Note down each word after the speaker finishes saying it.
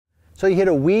So you hit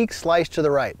a weak slice to the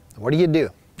right. What do?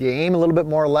 You aim a little bit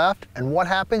more left, and what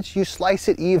happens? You slice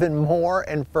it even more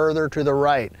and further to the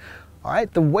right. All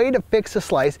right, the way to fix a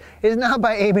slice is not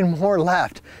by aiming more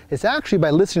left. It's actually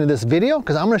by listening to this video,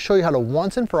 because I'm going to show you how to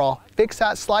once and for all fix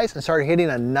that slice and start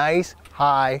hitting a nice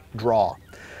high draw.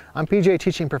 I'm PGA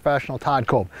teaching professional Todd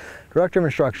Kolb, Director of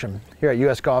Instruction here at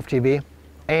US Golf TV.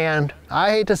 And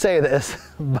I hate to say this,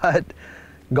 but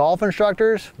golf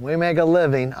instructors, we make a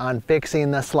living on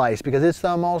fixing the slice because it's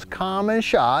the most common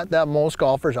shot that most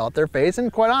golfers out there face,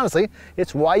 and quite honestly,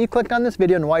 it's why you clicked on this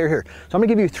video and why you're here. So I'm gonna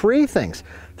give you three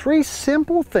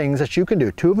simple things that you can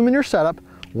do, 2 of them in your setup,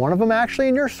 1 of them actually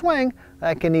in your swing,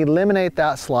 that can eliminate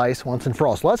that slice once and for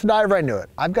all. So let's dive right into it.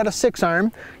 I've got a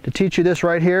 6-iron to teach you this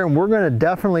right here, and we're gonna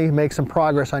definitely make some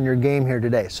progress on your game here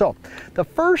today. So the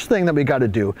first thing that we gotta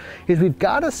do is we've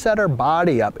gotta set our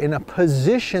body up in a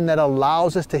position that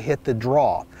allows us to hit the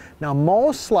draw. Now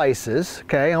most slices,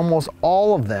 okay, almost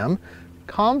all of them,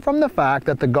 come from the fact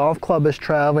that the golf club is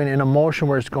traveling in a motion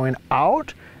where it's going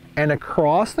out and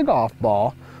across the golf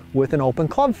ball with an open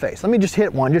club face. Let me just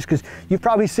hit one just because you've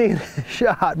probably seen the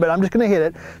shot, but I'm just gonna hit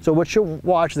it. So what you'll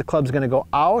watch, the club's gonna go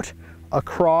out,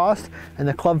 across, and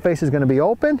the club face is gonna be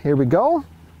open. Here we go.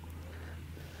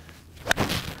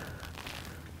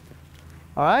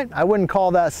 All right, I wouldn't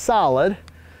call that solid,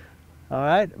 all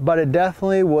right, but it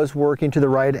definitely was working to the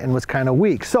right and was kind of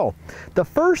weak. So the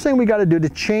first thing we gotta do to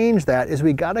change that is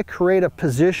we gotta create a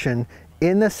position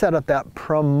in the setup that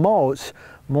promotes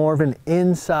more of an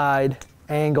inside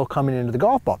angle coming into the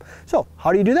golf ball. So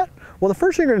how do you do that? Well, the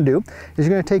first thing you're gonna do is you're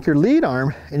gonna take your lead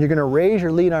arm and you're gonna raise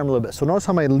your lead arm a little bit. So notice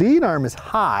how my lead arm is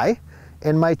high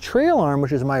and my trail arm,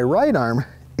 which is my right arm,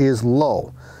 is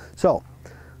low. So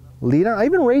lead arm, I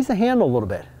even raise the handle a little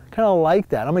bit. Kind of like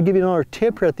that. I'm gonna give you another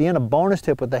tip here at the end, a bonus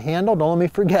tip with the handle. Don't let me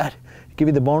forget. Give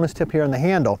you the bonus tip here on the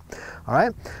handle. All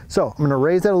right, so I'm gonna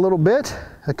raise that a little bit,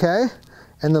 okay?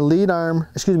 And the lead arm,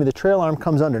 excuse me, the trail arm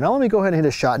comes under. Now let me go ahead and hit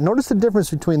a shot. Notice the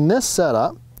difference between this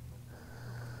setup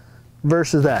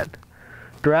versus that.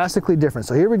 Drastically different.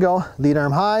 So here we go, lead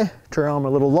arm high, trail arm a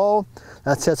little low.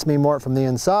 That sets me more from the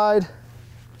inside.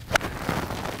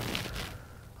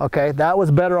 Okay, that was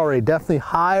better already. Definitely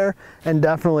higher and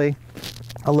definitely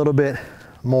a little bit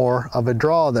more of a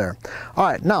draw there. All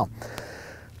right, now,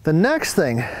 the next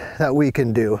thing that we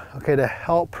can do, okay, to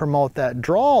help promote that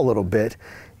draw a little bit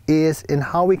is in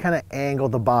how we kind of angle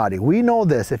the body. We know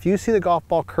this, if you see the golf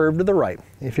ball curved to the right,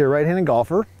 if you're a right-handed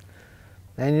golfer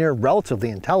and you're relatively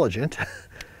intelligent,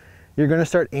 you're gonna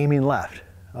start aiming left,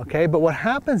 okay? But what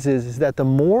happens is that the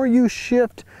more you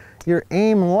shift your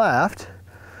aim left,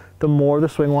 the more the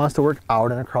swing wants to work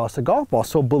out and across the golf ball.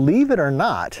 So believe it or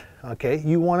not, okay,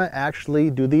 you wanna actually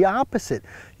do the opposite.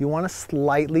 You wanna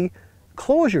slightly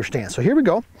close your stance. So here we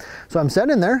go. So I'm set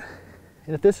in there.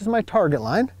 And if this is my target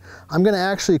line, I'm gonna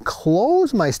actually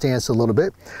close my stance a little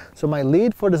bit. So my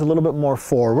lead foot is a little bit more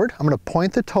forward. I'm gonna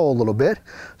point the toe a little bit.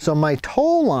 So my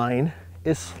toe line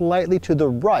is slightly to the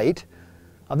right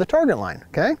of the target line,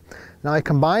 okay? Now I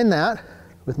combine that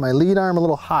with my lead arm a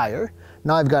little higher.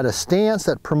 Now I've got a stance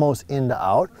that promotes in to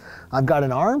out. I've got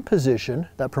an arm position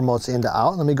that promotes in to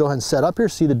out. Let me go ahead and set up here.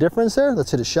 See the difference there? Let's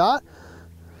hit a shot.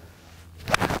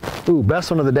 Ooh,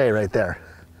 best one of the day right there.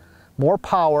 More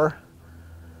power,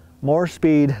 more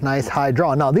speed, nice high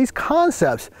draw. Now these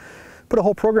concepts, put a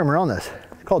whole program around this.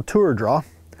 It's called Tour Draw.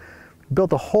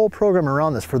 Built a whole program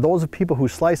around this. For those of people who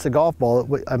slice the golf ball,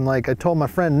 I told my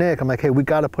friend Nick, I'm like, hey, we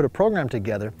gotta put a program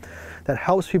together that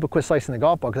helps people quit slicing the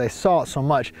golf ball because I saw it so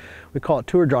much. We call it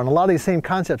Tour Draw. And a lot of these same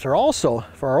concepts are also,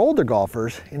 for our older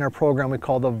golfers, in our program we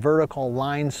call the vertical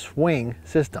line swing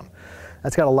system.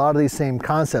 That's got a lot of these same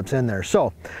concepts in there.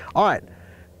 So, all right.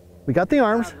 We got the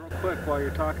arms. Real quick, while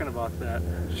you're talking about that,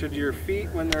 should your feet,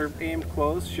 when they're aimed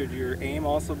close, should your aim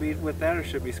also be with that, or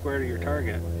should it be square to your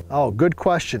target? Oh, good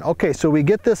question. Okay, so we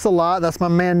get this a lot. That's my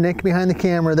man Nick behind the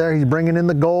camera there. He's bringing in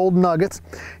the gold nuggets.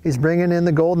 He's bringing in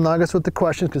the gold nuggets with the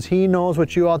questions because he knows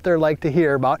what you out there like to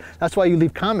hear about. That's why you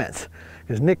leave comments,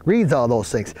 because Nick reads all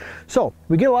those things. So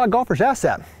we get a lot of golfers ask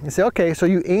that. You say, okay, so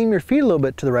you aim your feet a little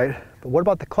bit to the right, but what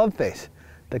about the club face?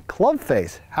 The club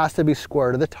face has to be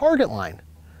square to the target line.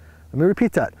 Let me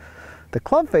repeat that. The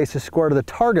club face is square to the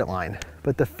target line,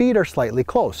 but the feet are slightly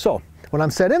closed. So when I'm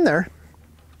set in there,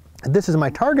 this is my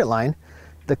target line,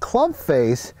 the club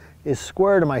face is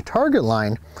square to my target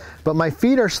line, but my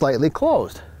feet are slightly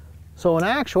closed. So in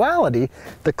actuality,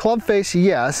 the club face,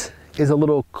 yes, is a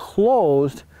little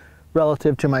closed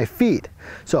relative to my feet.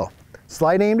 So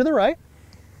slight aim to the right,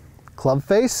 club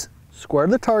face, square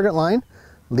to the target line,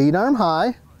 lead arm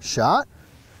high, shot.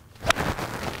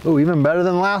 Ooh, even better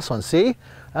than the last one, see?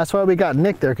 That's why we got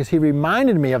Nick there, because he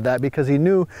reminded me of that because he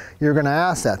knew you were going to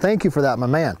ask that. Thank you for that, my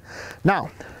man. Now,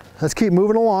 let's keep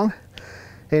moving along.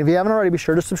 And if you haven't already, be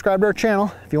sure to subscribe to our channel.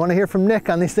 If you want to hear from Nick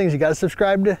on these things, you got to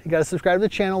subscribe to the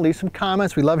channel. Leave some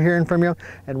comments. We love hearing from you,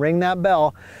 and ring that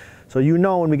bell so you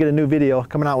know when we get a new video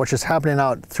coming out, which is happening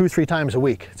out 2-3 times a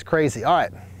week. It's crazy. All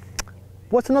right.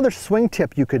 What's another swing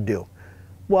tip you could do?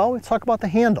 Well, let's talk about the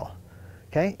handle.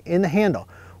 Okay, in the handle.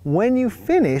 When you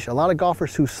finish, a lot of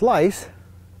golfers who slice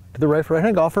to the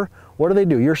right-hand golfer, what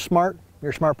do? You're smart.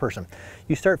 You're a smart person.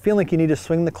 You start feeling like you need to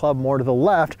swing the club more to the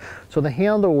left, so the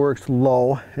handle works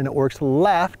low and it works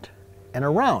left and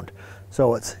around.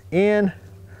 So it's in,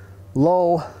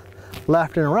 low,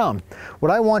 left and around.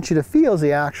 What I want you to feel is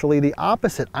actually the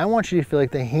opposite. I want you to feel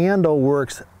like the handle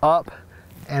works up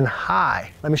and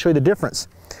high. Let me show you the difference.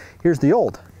 Here's the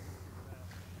old.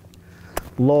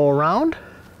 Low around.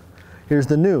 Here's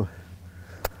the new.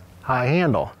 High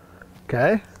handle.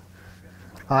 Okay?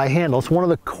 High handle. It's one of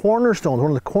the cornerstones,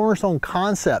 one of the cornerstone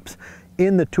concepts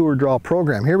in the Tour Draw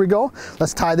program. Here we go.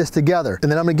 Let's tie this together.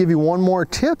 And then I'm going to give you one more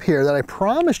tip here that I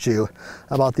promised you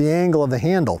about the angle of the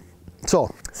handle.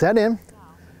 So, set in,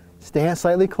 stand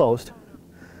slightly closed,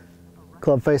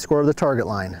 club face square of the target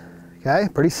line. Okay?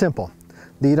 Pretty simple.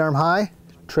 Lead arm high,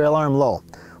 trail arm low.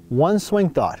 One swing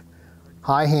thought.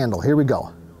 High handle. Here we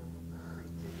go.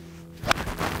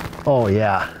 Oh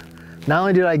yeah. Not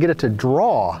only did I get it to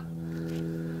draw,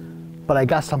 but I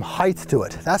got some height to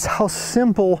it. That's how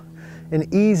simple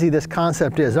and easy this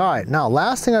concept is. All right, now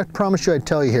last thing I promised you I'd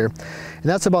tell you here, and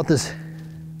that's about this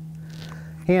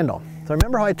handle. So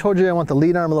remember how I told you I want the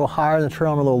lead arm a little higher and the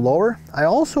trail arm a little lower? I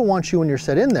also want you, when you're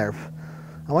set in there,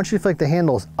 I want you to feel like the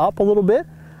handle's up a little bit,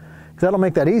 because that'll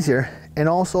make that easier, and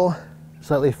also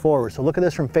slightly forward. So look at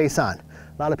this from face on.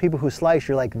 A lot of people who slice,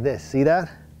 you're like this. See that?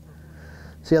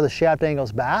 See how the shaft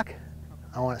angle's back?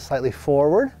 I want it slightly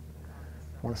forward.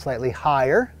 I want it slightly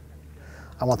higher.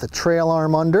 I want the trail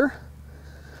arm under.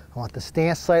 I want the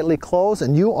stance slightly closed,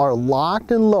 and you are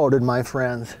locked and loaded, my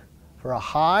friends, for a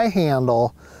high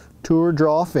handle Tour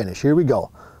Draw finish. Here we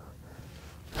go.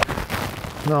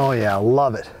 Oh yeah,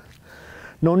 love it.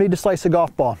 No need to slice a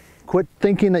golf ball. Quit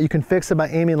thinking that you can fix it by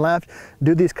aiming left.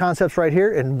 Do these concepts right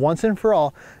here, and once and for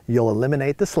all, you'll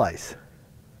eliminate the slice.